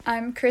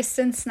I'm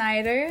Kristen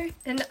Snyder.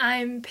 And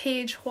I'm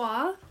Paige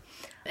Hua.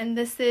 And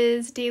this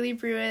is Daily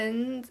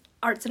Bruin's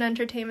Arts and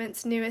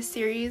Entertainment's newest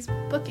series,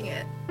 Booking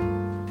It.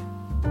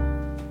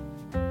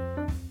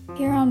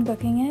 Here on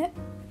Booking It,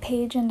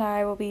 Paige and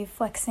I will be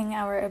flexing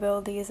our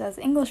abilities as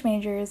English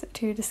majors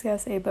to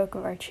discuss a book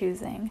of our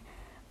choosing.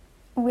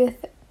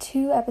 With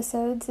 2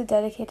 episodes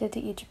dedicated to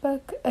each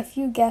book, a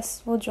few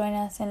guests will join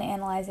us in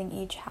analyzing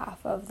each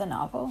half of the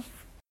novel.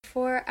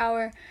 For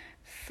our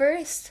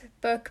first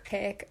book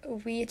pick,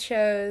 we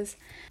chose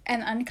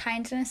An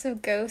Unkindness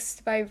of Ghosts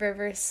by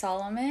Rivers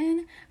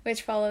Solomon,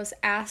 which follows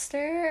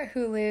Aster,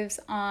 who lives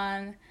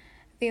on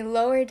the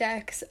lower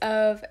decks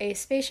of a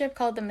spaceship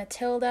called the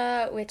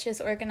Matilda, which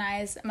is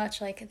organized much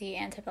like the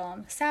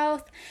antebellum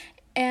South.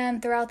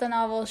 And throughout the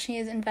novel, she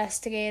is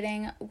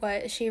investigating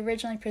what she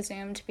originally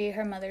presumed to be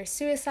her mother's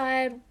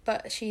suicide,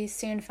 but she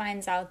soon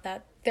finds out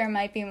that there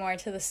might be more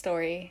to the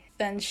story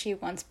than she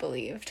once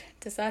believed.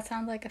 Does that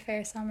sound like a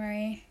fair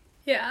summary?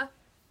 Yeah.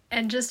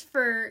 And just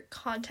for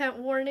content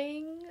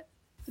warning,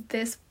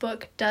 this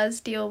book does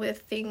deal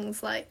with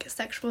things like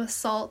sexual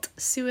assault,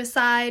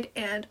 suicide,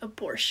 and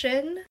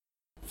abortion.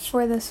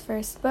 For this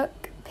first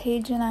book,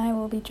 Paige and I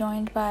will be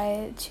joined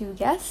by 2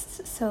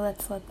 guests, so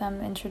let's let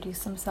them introduce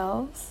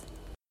themselves.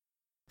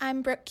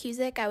 I'm Brooke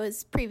Cusick. I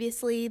was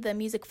previously the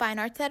Music Fine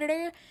Arts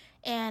editor,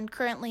 and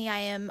currently I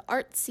am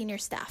Arts Senior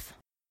Staff.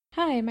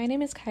 Hi, my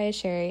name is Kaya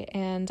Sherry,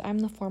 and I'm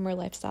the former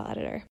Lifestyle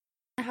editor.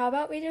 How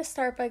about we just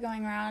start by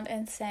going around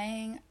and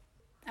saying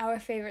our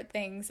favorite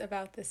things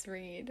about this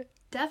read?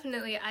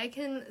 Definitely, I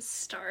can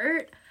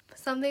start.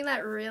 Something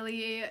that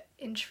really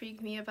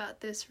intrigued me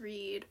about this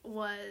read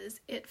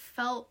was it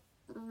felt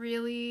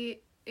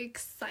really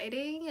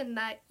exciting and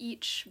that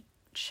each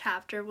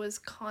chapter was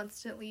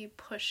constantly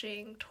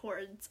pushing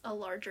towards a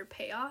larger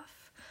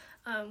payoff.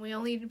 We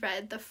only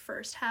read the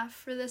first half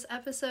for this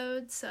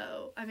episode,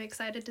 so I'm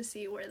excited to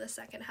see where the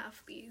second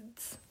half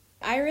leads.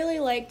 I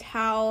really liked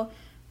how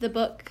the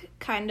book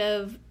kind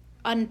of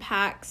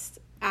unpacks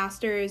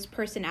Aster's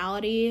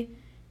personality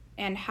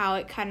and how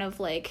it kind of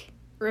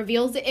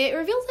reveals it. It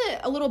reveals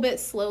it a little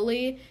bit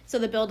slowly, so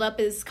the build-up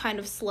is kind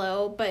of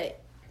slow,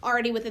 but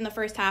already within the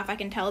first half I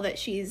can tell that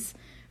she's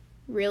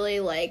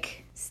really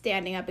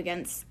standing up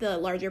against the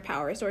larger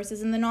power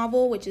sources in the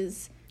novel, which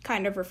is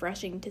kind of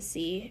refreshing to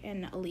see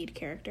in a lead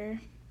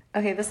character.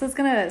 Okay, this is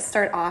gonna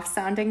start off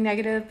sounding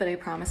negative, but I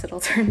promise it'll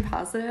turn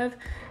positive.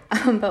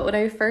 But when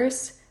I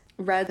first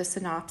read the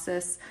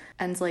synopsis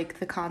and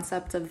the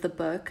concept of the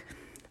book,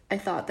 I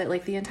thought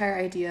that the entire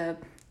idea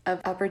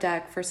of upper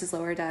deck versus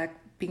lower deck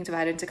being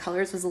divided into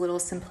colors was a little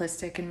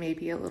simplistic and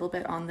maybe a little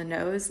bit on the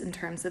nose in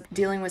terms of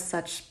dealing with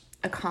such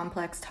a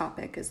complex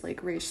topic as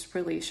race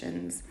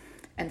relations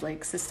and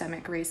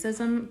systemic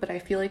racism. But I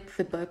feel like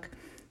the book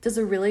does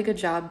a really good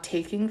job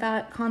taking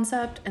that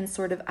concept and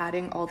sort of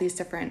adding all these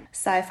different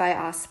sci-fi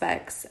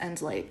aspects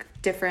and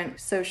different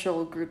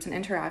social groups and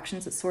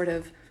interactions that sort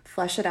of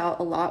flesh it out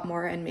a lot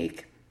more and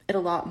make it a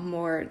lot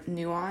more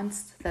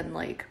nuanced than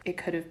it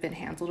could have been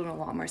handled in a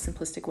lot more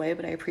simplistic way.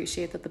 But I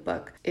appreciate that the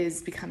book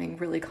is becoming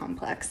really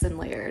complex and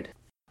layered.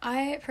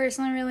 I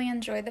personally really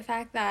enjoyed the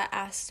fact that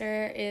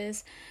Aster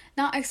is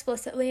not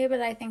explicitly,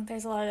 but I think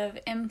there's a lot of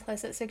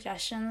implicit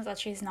suggestions that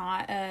she's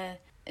not a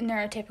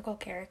neurotypical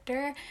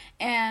character.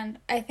 And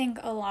I think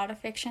a lot of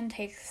fiction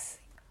takes,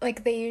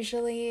 they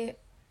usually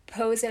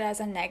pose it as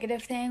a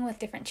negative thing with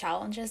different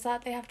challenges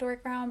that they have to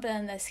work around, but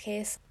in this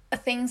case,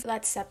 things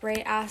that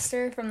separate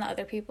Aster from the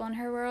other people in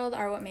her world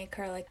are what make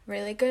her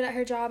really good at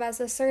her job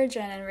as a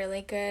surgeon and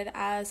really good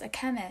as a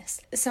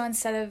chemist. So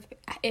instead of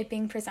it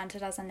being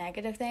presented as a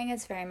negative thing,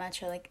 it's very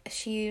much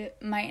she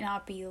might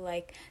not be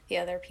like the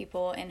other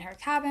people in her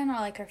cabin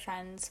or her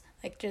friends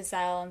like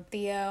Giselle and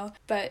Theo,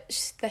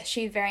 but that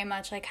she very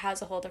much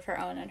has a hold of her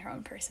own and her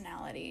own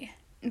personality.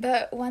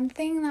 But one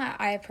thing that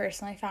I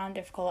personally found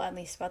difficult, at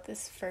least about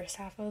this first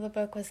half of the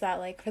book, was that,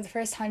 for the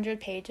first 100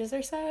 pages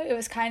or so, it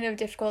was kind of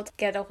difficult to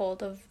get a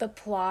hold of the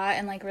plot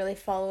and, really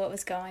follow what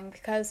was going,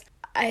 because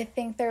I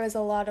think there was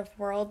a lot of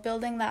world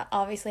building that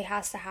obviously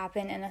has to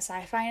happen in a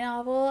sci-fi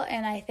novel,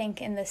 and I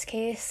think in this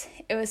case,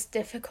 it was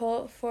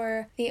difficult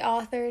for the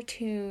author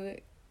to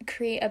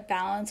create a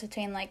balance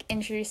between,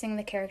 introducing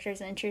the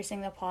characters and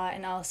introducing the plot,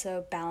 and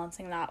also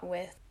balancing that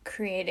with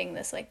creating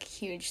this,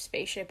 huge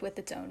spaceship with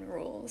its own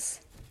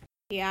rules.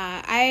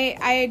 Yeah,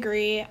 I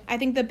agree. I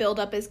think the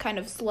build-up is kind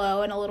of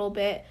slow and a little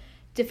bit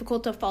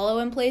difficult to follow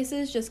in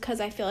places just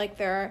because I feel like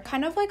there are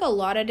kind of a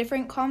lot of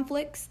different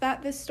conflicts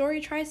that this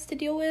story tries to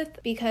deal with,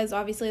 because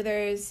obviously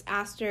there's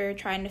Aster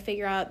trying to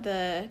figure out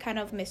the kind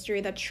of mystery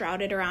that's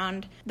shrouded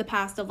around the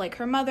past of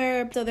her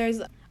mother. So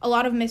there's a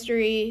lot of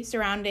mystery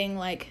surrounding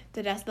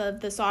the death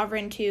of the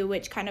Sovereign too,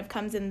 which kind of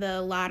comes in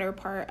the latter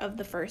part of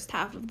the first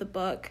half of the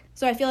book.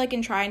 So I feel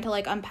in trying to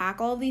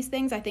unpack all of these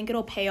things, I think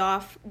it'll pay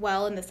off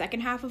well in the second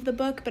half of the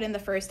book, but in the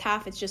first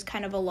half it's just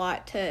kind of a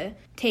lot to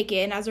take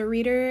in as a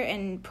reader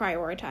and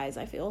prioritize,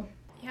 I feel.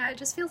 Yeah, it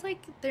just feels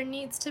like there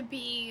needs to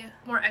be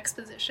more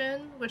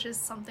exposition, which is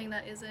something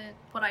that isn't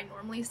what I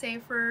normally say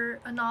for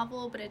a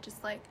novel, but it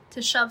just like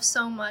to shove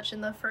so much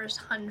in the first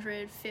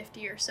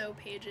 150 or so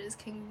pages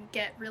can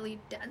get really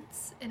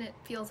dense, and it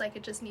feels like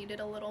it just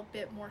needed a little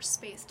bit more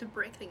space to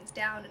break things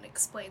down and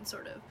explain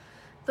sort of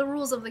the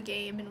rules of the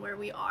game and where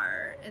we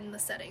are in the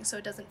setting, so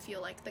it doesn't feel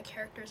like the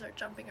characters are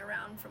jumping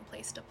around from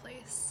place to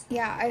place.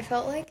 Yeah, I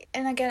felt like,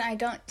 and again, I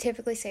don't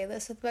typically say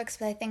this with books,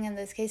 but I think in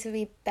this case it would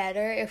be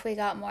better if we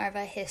got more of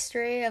a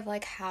history of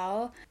like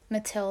how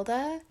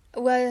Matilda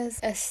was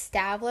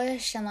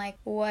established and like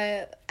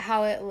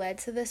how it led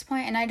to this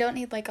point. And I don't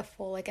need like a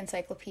full like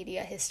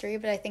encyclopedia history,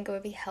 but I think it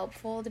would be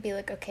helpful to be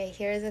like, okay,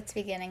 here's its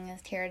beginning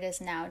and here it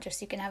is now, just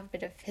so you can have a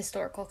bit of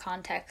historical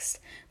context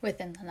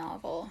within the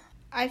novel.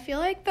 I feel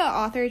like the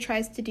author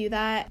tries to do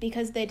that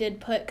because they did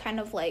put kind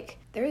of like,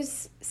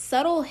 there's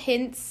subtle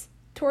hints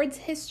towards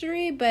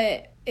history,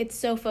 but it's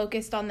so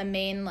focused on the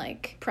main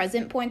like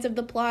present points of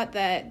the plot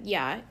that,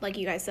 yeah, like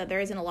you guys said, there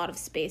isn't a lot of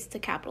space to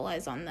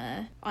capitalize on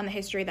the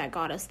history that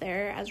got us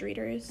there as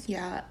readers.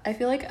 Yeah, I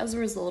feel like as a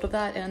result of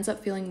that, it ends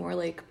up feeling more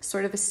like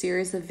sort of a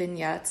series of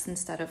vignettes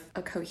instead of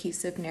a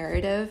cohesive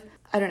narrative.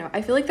 I don't know.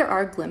 I feel like there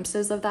are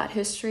glimpses of that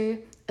history,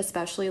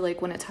 especially like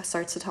when it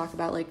starts to talk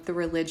about like the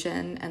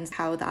religion and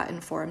how that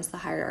informs the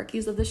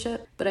hierarchies of the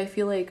ship. But I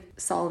feel like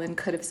Solomon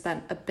could have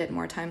spent a bit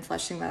more time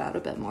fleshing that out a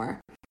bit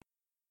more.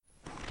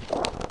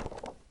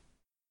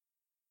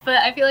 But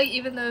I feel like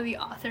even though the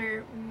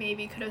author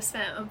maybe could have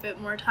spent a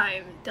bit more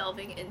time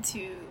delving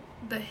into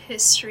the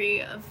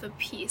history of the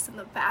piece and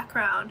the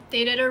background,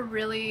 they did a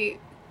really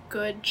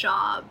good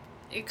job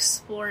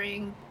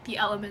exploring the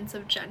elements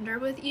of gender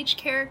with each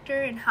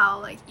character, and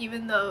how like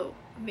even though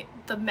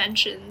the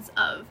mentions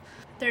of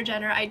their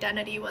gender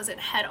identity wasn't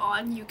head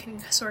on, you can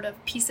sort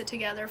of piece it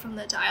together from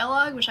the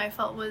dialogue, which I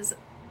felt was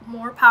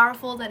more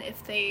powerful than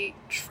if they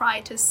try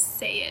to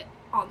say it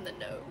on the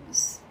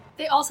nose.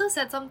 They also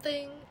said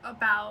something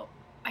about,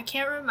 I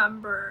can't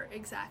remember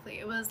exactly,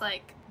 it was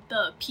like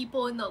the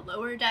people in the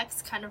lower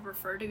decks kind of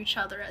refer to each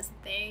other as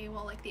they,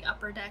 while like the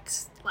upper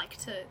decks like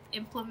to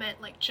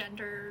implement like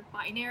gender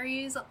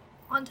binaries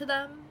onto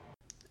them.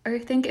 Or I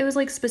think it was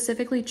like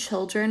specifically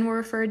children were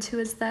referred to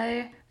as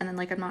they, and then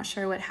like I'm not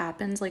sure what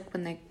happens like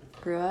when they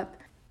grew up.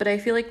 But I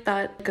feel like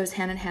that goes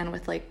hand in hand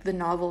with like the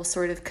novel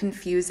sort of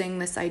confusing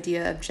this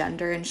idea of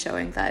gender and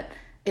showing that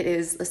it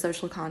is a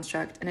social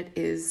construct and it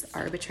is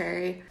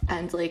arbitrary,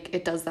 and like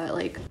it does that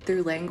like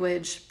through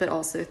language, but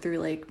also through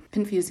like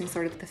confusing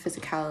sort of the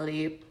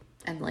physicality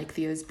and like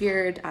Theo's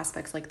beard,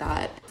 aspects like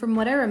that. From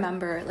what I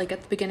remember, like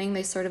at the beginning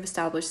they sort of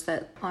established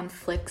that on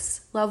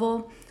Flick's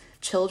level,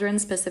 children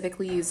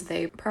specifically use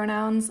they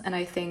pronouns, and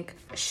I think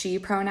she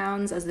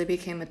pronouns as they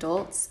became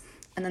adults.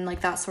 And then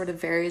like that sort of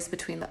varies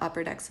between the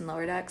upper decks and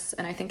lower decks,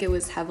 and I think it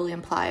was heavily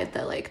implied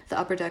that like the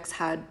upper decks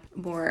had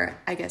more,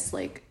 I guess,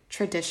 like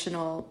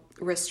traditional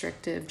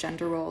restrictive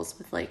gender roles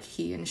with like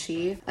he and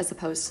she, as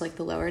opposed to like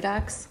the lower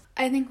decks.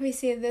 I think we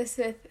see this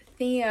with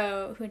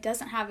Theo, who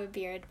doesn't have a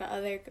beard, but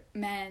other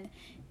men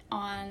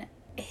on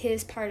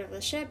his part of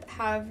the ship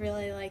have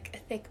really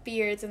like thick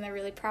beards, and they're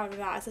really proud of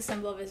that as a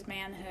symbol of his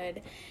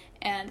manhood.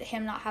 And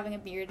him not having a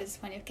beard is a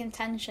point of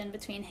contention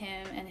between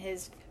him and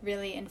his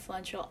really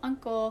influential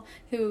uncle,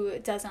 who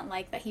doesn't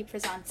like that he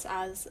presents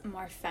as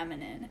more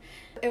feminine.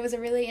 It was a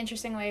really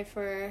interesting way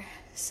for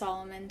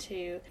Solomon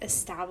to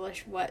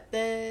establish what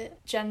the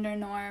gender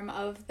norm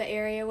of the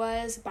area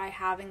was by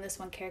having this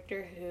one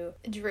character who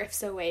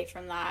drifts away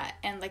from that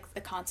and like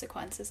the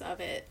consequences of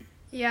it.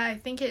 Yeah, I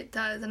think it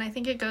does, and I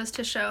think it goes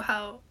to show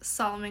how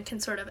Solomon can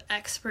sort of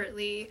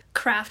expertly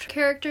craft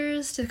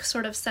characters to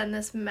sort of send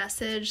this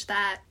message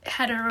that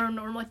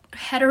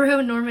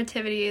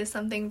heteronormativity is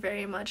something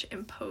very much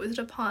imposed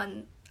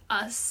upon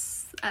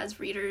us as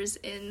readers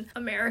in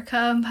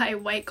America by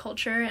white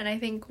culture. And I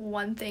think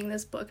one thing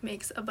this book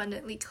makes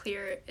abundantly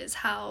clear is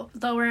how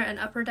lower and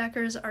upper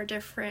deckers are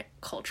different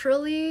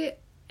culturally,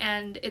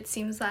 and it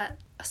seems that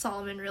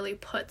Solomon really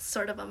puts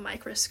sort of a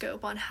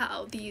microscope on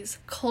how these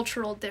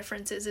cultural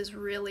differences is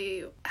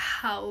really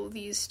how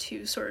these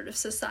two sort of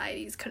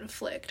societies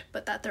conflict,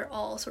 but that they're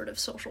all sort of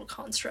social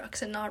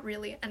constructs and not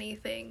really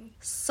anything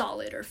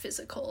solid or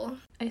physical.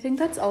 I think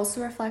that's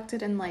also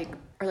reflected in like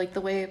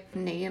the way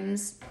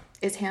names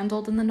is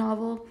handled in the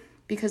novel,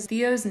 because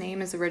Theo's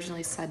name is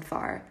originally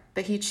Sedvar,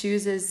 but he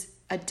chooses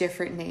a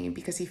different name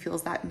because he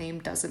feels that name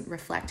doesn't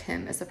reflect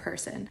him as a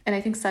person. And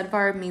I think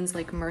Sedvar means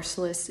like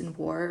merciless in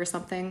war or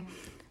something,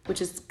 which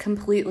is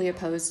completely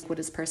opposed to what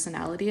his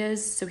personality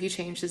is. So he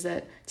changes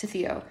it to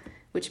Theo,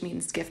 which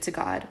means gift to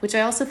God, which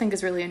I also think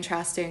is really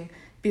interesting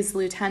because the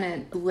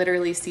lieutenant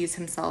literally sees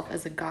himself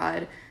as a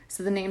god.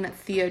 So the name that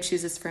Theo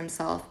chooses for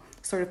himself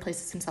sort of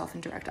places himself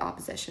in direct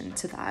opposition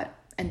to that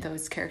and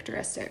those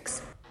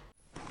characteristics.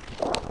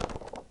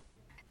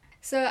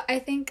 So I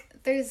think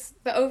there's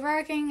the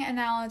overarching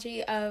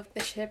analogy of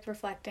the ship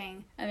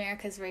reflecting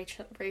America's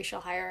racial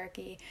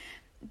hierarchy,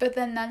 but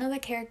then none of the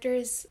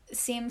characters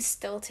seem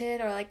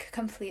stilted or like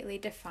completely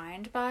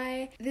defined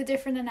by the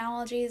different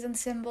analogies and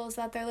symbols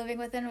that they're living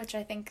within, which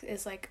I think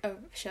is like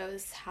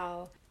shows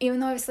how, even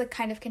though I was like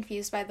kind of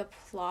confused by the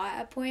plot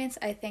at points,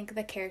 I think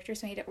the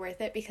characters made it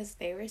worth it because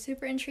they were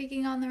super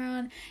intriguing on their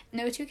own.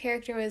 No two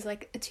character was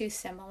like too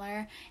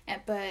similar,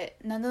 but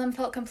none of them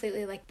felt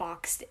completely like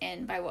boxed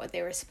in by what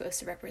they were supposed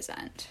to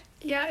represent.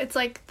 Yeah, it's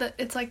like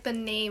the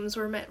names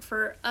were meant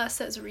for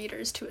us as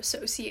readers to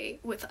associate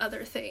with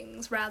other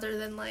things rather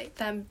than like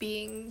them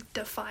being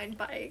defined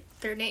by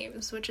their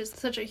names, which is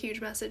such a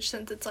huge message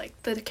since it's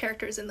like the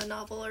characters in the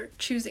novel are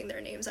choosing their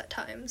names at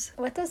times.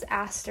 What does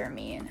Aster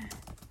mean?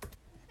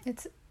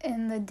 It's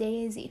in the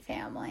Daisy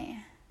family.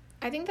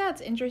 I think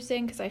that's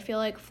interesting because I feel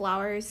like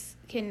flowers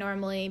can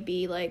normally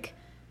be like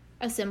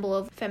a symbol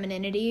of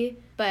femininity,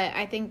 but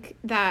I think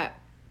that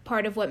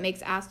part of what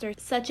makes Aster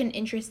such an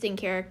interesting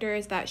character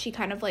is that she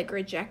kind of like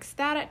rejects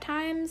that at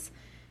times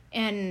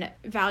and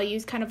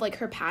values kind of like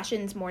her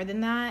passions more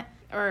than that,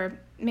 or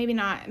maybe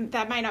not,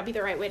 that might not be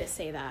the right way to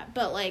say that,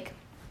 but like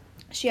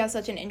she has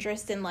such an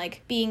interest in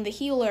like being the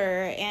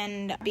healer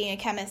and being a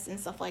chemist and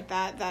stuff like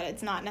that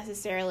it's not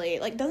necessarily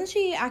like, doesn't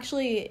she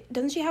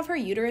have her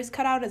uterus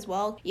cut out as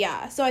well?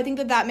 Yeah, so I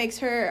think that makes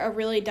her a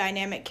really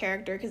dynamic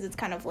character because it's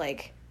kind of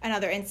like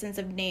another instance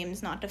of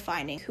names not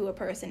defining who a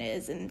person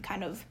is, and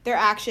kind of their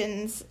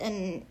actions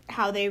and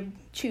how they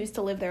choose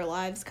to live their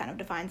lives kind of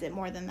defines it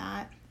more than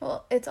that.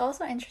 Well, it's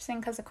also interesting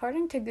because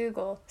according to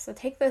Google, so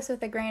take this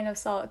with a grain of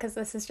salt because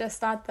this is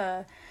just not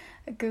the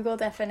Google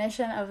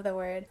definition of the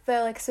word.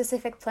 The like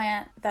specific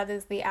plant that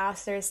is the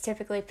aster is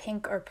typically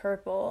pink or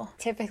purple,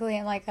 typically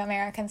in like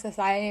American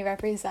society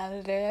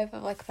representative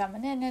of like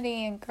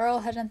femininity and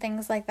girlhood and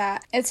things like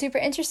that. It's super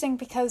interesting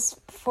because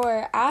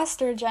for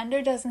Aster,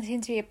 gender doesn't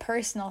seem to be a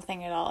personal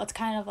thing at all. It's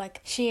kind of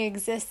like she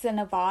exists in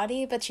a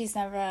body, but she's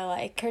never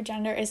like, her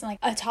gender isn't like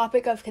a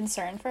topic of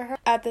concern for her.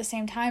 At the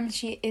same time,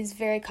 she is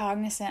very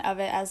cognizant of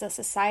it as a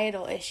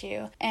societal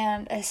issue,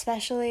 and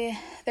especially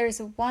there's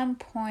one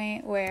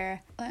point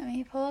where, let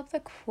me pull up the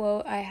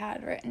quote I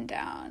had written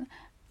down.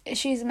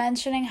 She's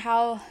mentioning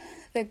how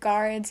the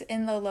guards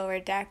in the lower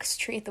decks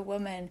treat the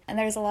woman, and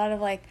there's a lot of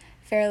like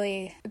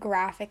fairly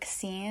graphic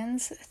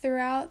scenes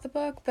throughout the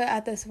book, but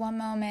at this one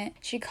moment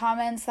she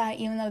comments that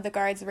even though the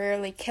guards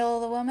rarely kill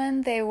the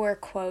woman, they were,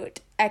 quote,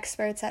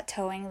 experts at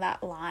towing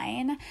that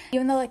line.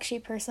 Even though like she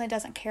personally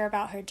doesn't care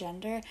about her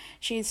gender,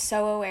 she's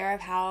so aware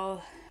of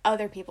how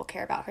other people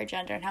care about her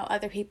gender and how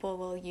other people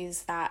will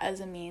use that as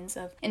a means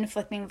of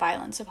inflicting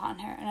violence upon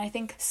her. And I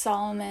think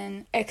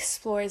Solomon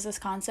explores this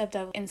concept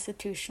of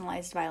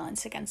institutionalized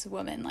violence against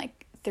women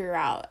like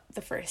throughout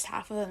the first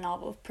half of the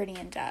novel pretty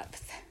in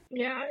depth.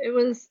 Yeah, it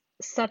was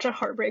such a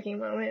heartbreaking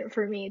moment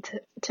for me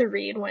to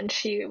read when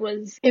she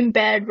was in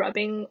bed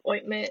rubbing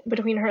ointment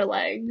between her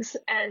legs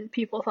and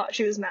people thought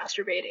she was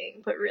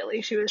masturbating, but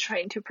really she was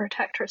trying to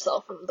protect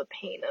herself from the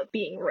pain of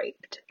being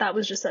raped. That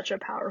was just such a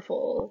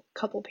powerful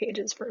couple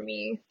pages for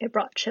me. It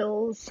brought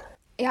chills.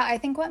 Yeah, I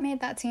think what made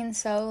that scene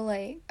so,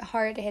 like,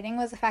 hard-hitting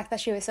was the fact that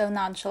she was so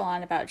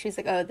nonchalant about it. She's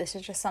like, oh, this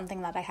is just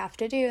something that I have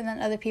to do, and then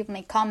other people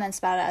make comments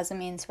about it as a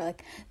means for,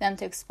 like, them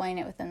to explain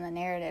it within the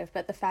narrative.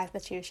 But the fact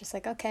that she was just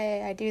like,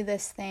 okay, I do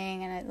this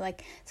thing, and it,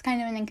 like, it's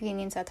kind of an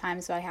inconvenience at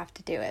times, but I have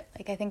to do it.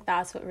 Like, I think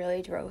that's what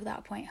really drove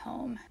that point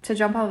home. To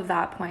jump off of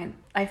that point,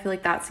 I feel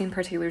like that scene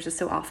particularly is just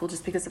so awful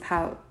just because of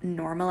how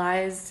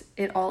normalized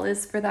it all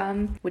is for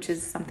them, which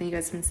is something you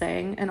guys have been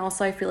saying. And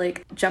also I feel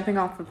like, jumping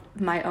off of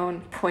my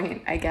own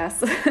point, I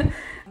guess,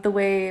 the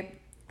way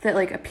that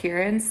like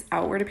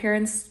outward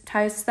appearance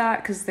ties to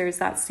that, because there's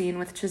that scene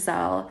with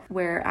Giselle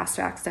where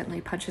Aster accidentally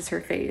punches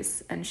her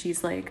face and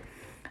she's like,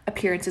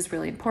 appearance is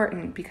really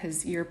important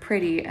because you're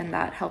pretty and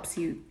that helps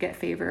you get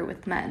favor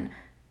with men.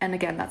 And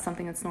again, that's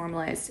something that's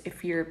normalized.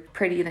 If you're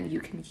pretty, then you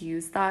can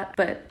use that.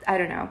 But I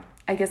don't know.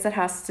 I guess it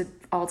has to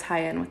all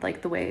tie in with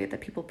like the way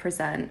that people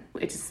present.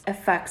 It just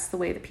affects the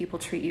way that people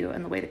treat you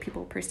and the way that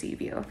people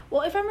perceive you.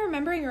 Well, if I'm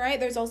remembering right,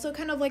 there's also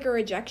kind of like a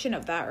rejection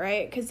of that,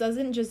 right? Because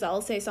doesn't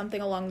Giselle say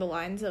something along the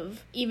lines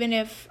of, even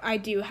if I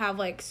do have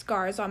like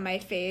scars on my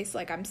face,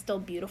 like I'm still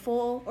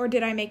beautiful? Or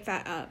did I make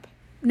that up?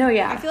 No,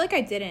 yeah. I feel like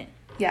I didn't.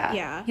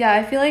 Yeah,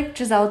 I feel like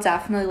Giselle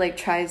definitely like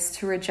tries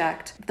to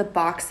reject the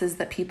boxes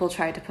that people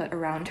try to put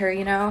around her,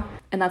 you know?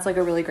 And that's like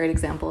a really great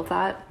example of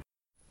that.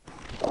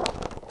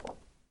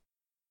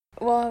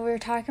 Well, we were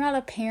talking about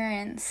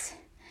appearance.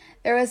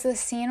 There was this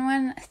scene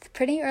when,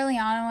 pretty early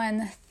on,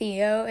 when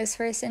Theo is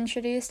first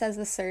introduced as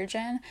the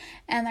surgeon,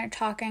 and they're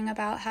talking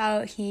about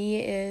how he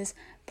is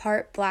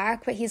part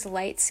black, but he's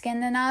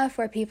light-skinned enough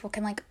where people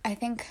can, like, I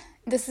think,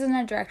 this isn't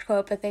a direct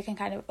quote, but they can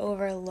kind of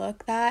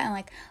overlook that and,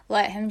 like,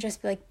 let him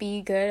just, like,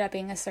 be good at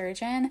being a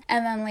surgeon.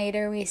 And then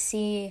later we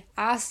see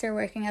Aster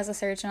working as a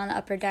surgeon on the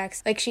upper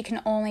decks. Like, she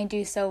can only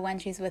do so when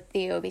she's with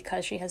Theo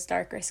because she has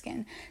darker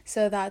skin.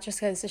 So that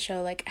just goes to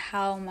show, like,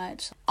 how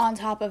much, on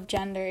top of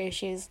gender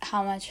issues,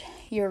 how much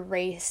your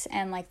race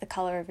and, like, the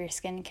color of your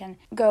skin can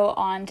go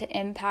on to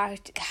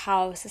impact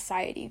how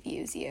society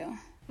views you.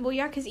 Well,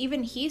 yeah, because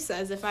even he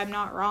says, if I'm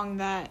not wrong,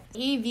 that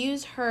he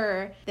views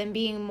her than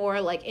being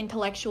more, like,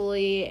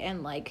 intellectually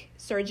and, like,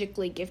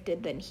 surgically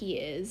gifted than he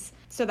is.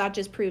 So that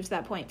just proves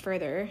that point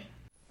further.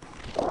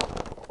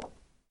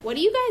 What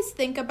do you guys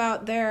think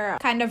about their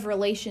kind of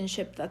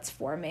relationship that's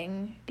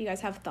forming? Do you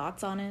guys have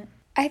thoughts on it?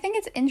 I think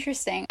it's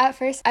interesting. At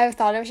first, I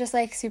thought it was just,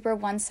 like, super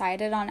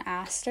one-sided on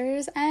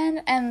Aster's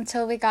end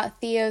until we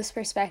got Theo's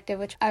perspective,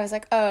 which I was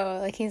like, oh,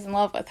 like, he's in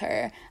love with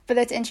her. But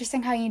it's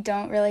interesting how you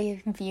don't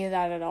really view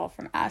that at all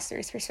from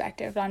Aster's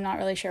perspective, but I'm not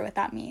really sure what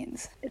that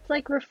means. It's,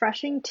 like,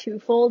 refreshing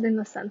twofold in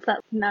the sense that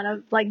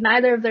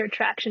neither of their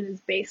attraction is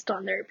based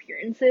on their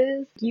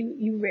appearances.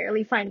 You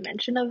rarely find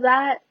mention of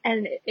that,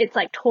 and it's,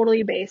 like,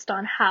 totally based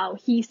on how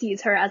he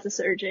sees her as a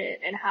surgeon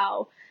and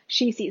how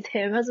she sees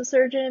him as a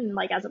surgeon and,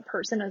 like, as a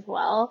person as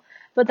well.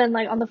 But then,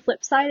 like, on the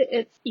flip side,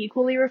 it's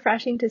equally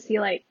refreshing to see,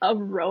 like, a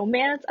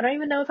romance. I don't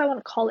even know if I want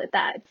to call it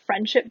that.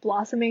 Friendship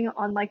blossoming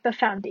on, like, the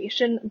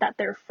foundation that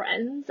they're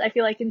friends. I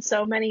feel like in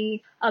so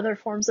many other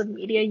forms of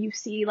media, you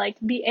see, like,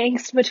 the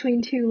angst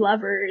between two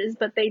lovers,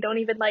 but they don't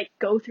even, like,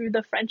 go through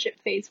the friendship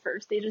phase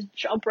first. They just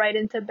jump right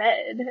into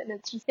bed.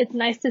 And it's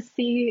nice to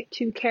see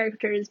two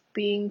characters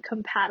being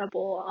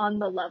compatible on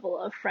the level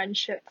of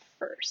friendship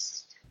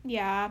first.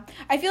 Yeah,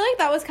 I feel like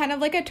that was kind of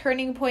like a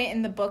turning point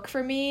in the book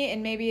for me,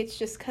 and maybe it's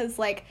just because,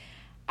 like,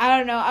 I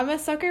don't know, I'm a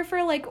sucker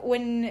for, like,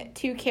 when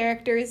two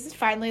characters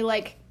finally,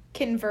 like,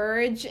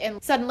 converge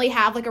and suddenly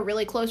have, like, a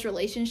really close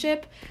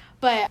relationship.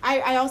 But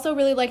I also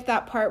really like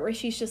that part where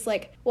she's just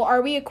like, well,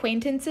 are we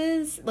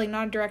acquaintances? Like,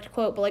 not a direct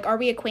quote, but, like, are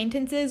we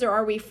acquaintances or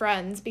are we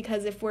friends?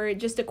 Because if we're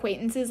just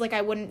acquaintances, like,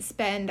 I wouldn't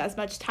spend as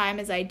much time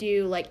as I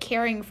do, like,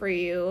 caring for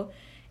you.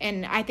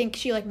 And I think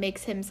she, like,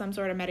 makes him some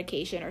sort of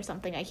medication or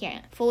something. I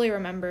can't fully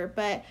remember.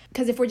 But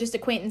because if we're just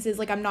acquaintances,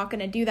 like, I'm not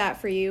going to do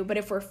that for you. But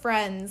if we're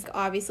friends,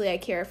 obviously I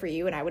care for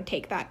you and I would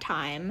take that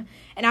time.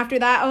 And after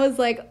that, I was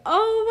like,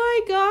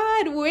 oh my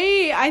God,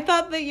 wait, I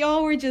thought that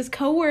y'all were just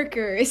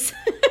coworkers.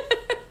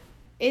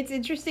 It's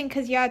interesting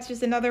because, yeah, it's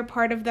just another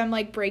part of them,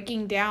 like,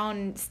 breaking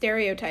down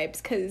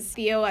stereotypes because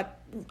Theo at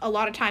a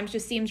lot of times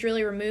just seems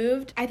really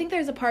removed. I think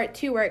there's a part,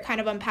 too, where it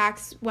kind of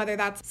unpacks whether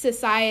that's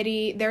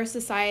their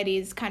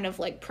society's kind of,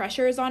 like,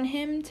 pressures on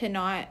him to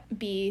not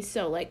be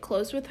so, like,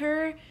 close with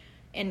her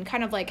and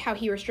kind of, like, how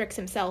he restricts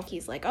himself.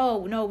 He's like,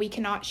 oh, no, we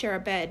cannot share a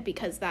bed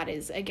because that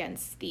is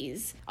against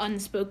these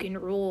unspoken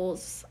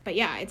rules. But,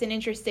 yeah, it's an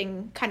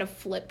interesting kind of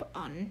flip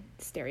on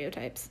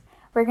stereotypes.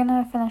 We're going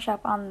to finish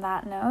up on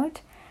that note.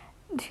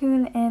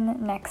 Tune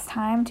in next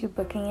time to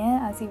Booking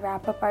It as we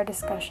wrap up our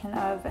discussion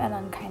of An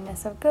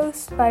Unkindness of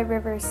Ghost by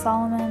Rivers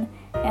Solomon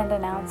and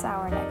announce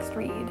our next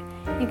read.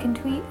 You can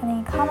tweet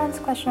any comments,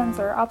 questions,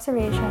 or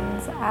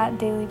observations at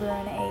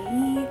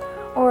dailybruinae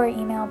or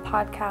email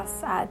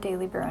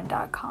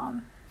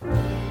podcasts@dailybruin.com.